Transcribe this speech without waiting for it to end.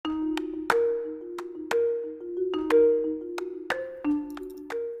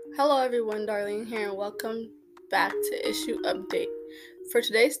Hello everyone, Darlene here, and welcome back to Issue Update. For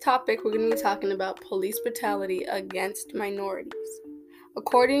today's topic, we're going to be talking about police brutality against minorities.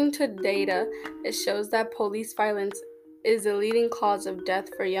 According to data, it shows that police violence is the leading cause of death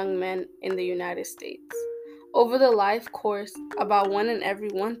for young men in the United States. Over the life course, about 1 in every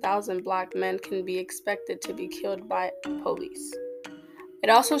 1,000 black men can be expected to be killed by police. It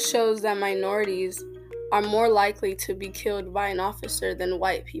also shows that minorities are more likely to be killed by an officer than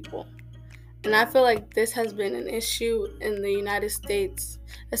white people. And I feel like this has been an issue in the United States,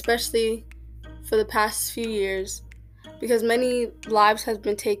 especially for the past few years, because many lives have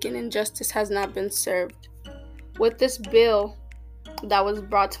been taken and justice has not been served. With this bill that was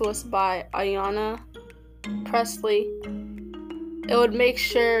brought to us by Ayanna Pressley, it would make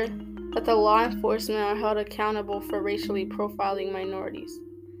sure that the law enforcement are held accountable for racially profiling minorities.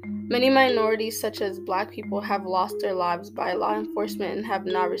 Many minorities, such as black people, have lost their lives by law enforcement and have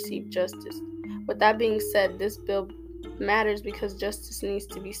not received justice. With that being said, this bill matters because justice needs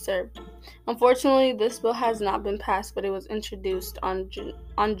to be served. Unfortunately, this bill has not been passed, but it was introduced on June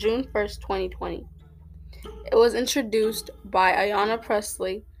 1st, 2020. It was introduced by Ayanna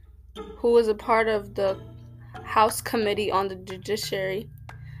Pressley, who was a part of the House Committee on the Judiciary.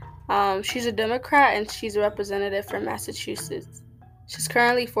 She's a Democrat and she's a representative from Massachusetts. She's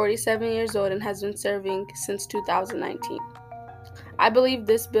currently 47 years old and has been serving since 2019. I believe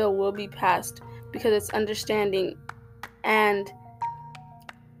this bill will be passed because it's understanding and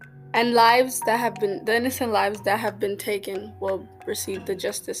the innocent lives that have been taken will receive the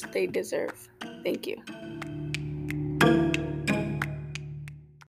justice they deserve. Thank you.